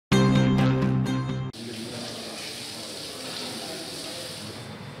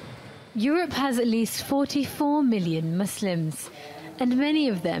Europe has at least 44 million Muslims, and many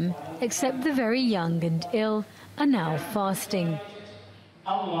of them, except the very young and ill, are now fasting.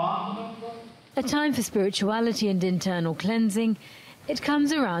 A time for spirituality and internal cleansing, it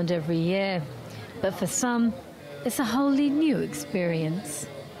comes around every year. But for some, it's a wholly new experience.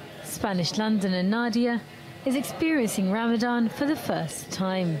 Spanish Londoner Nadia is experiencing Ramadan for the first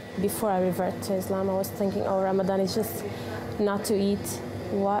time. Before I revert to Islam, I was thinking, oh, Ramadan is just not to eat.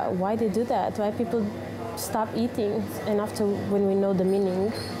 Why they do that? Why people stop eating? And after, when we know the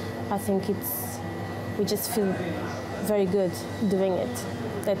meaning, I think we just feel very good doing it.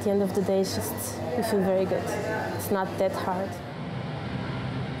 At the end of the day, it's just, we feel very good. It's not that hard.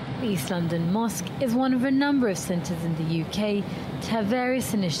 The East London Mosque is one of a number of centres in the UK to have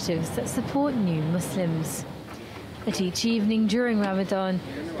various initiatives that support new Muslims. At each evening during Ramadan,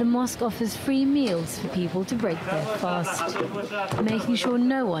 the mosque offers free meals for people to break their fast, making sure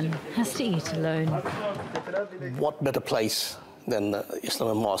no one has to eat alone. What better place than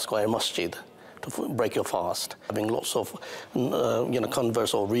Islamic mosque or a masjid to break your fast? Having lots of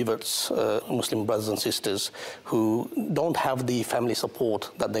converts or reverts, Muslim brothers and sisters who don't have the family support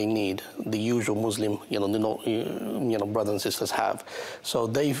that they need, the usual Muslim brothers and sisters have. So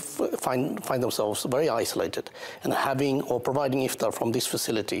they find themselves very isolated, and having or providing iftar from this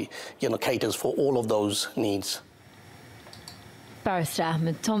facility caters for all of those needs. Barrister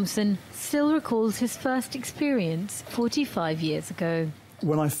Ahmed Thompson still recalls his first experience 45 years ago.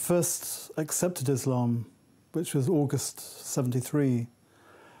 When I first accepted Islam, which was August '73,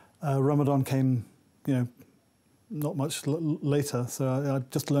 Ramadan came, not much later, so I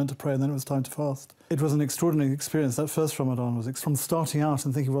just learned to pray and then it was time to fast. It was an extraordinary experience. That first Ramadan was from starting out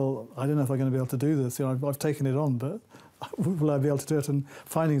and thinking, well, I don't know if I'm going to be able to do this. I've taken it on, but will I be able to do it? And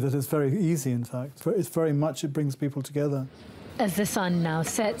finding that it's very easy, in fact. It's very much, it brings people together. As the sun now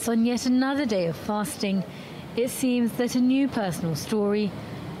sets on yet another day of fasting, it seems that a new personal story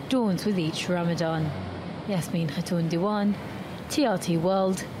dawns with each Ramadan. Yasmin Khatoon Diwan, TRT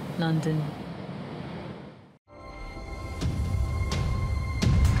World, London.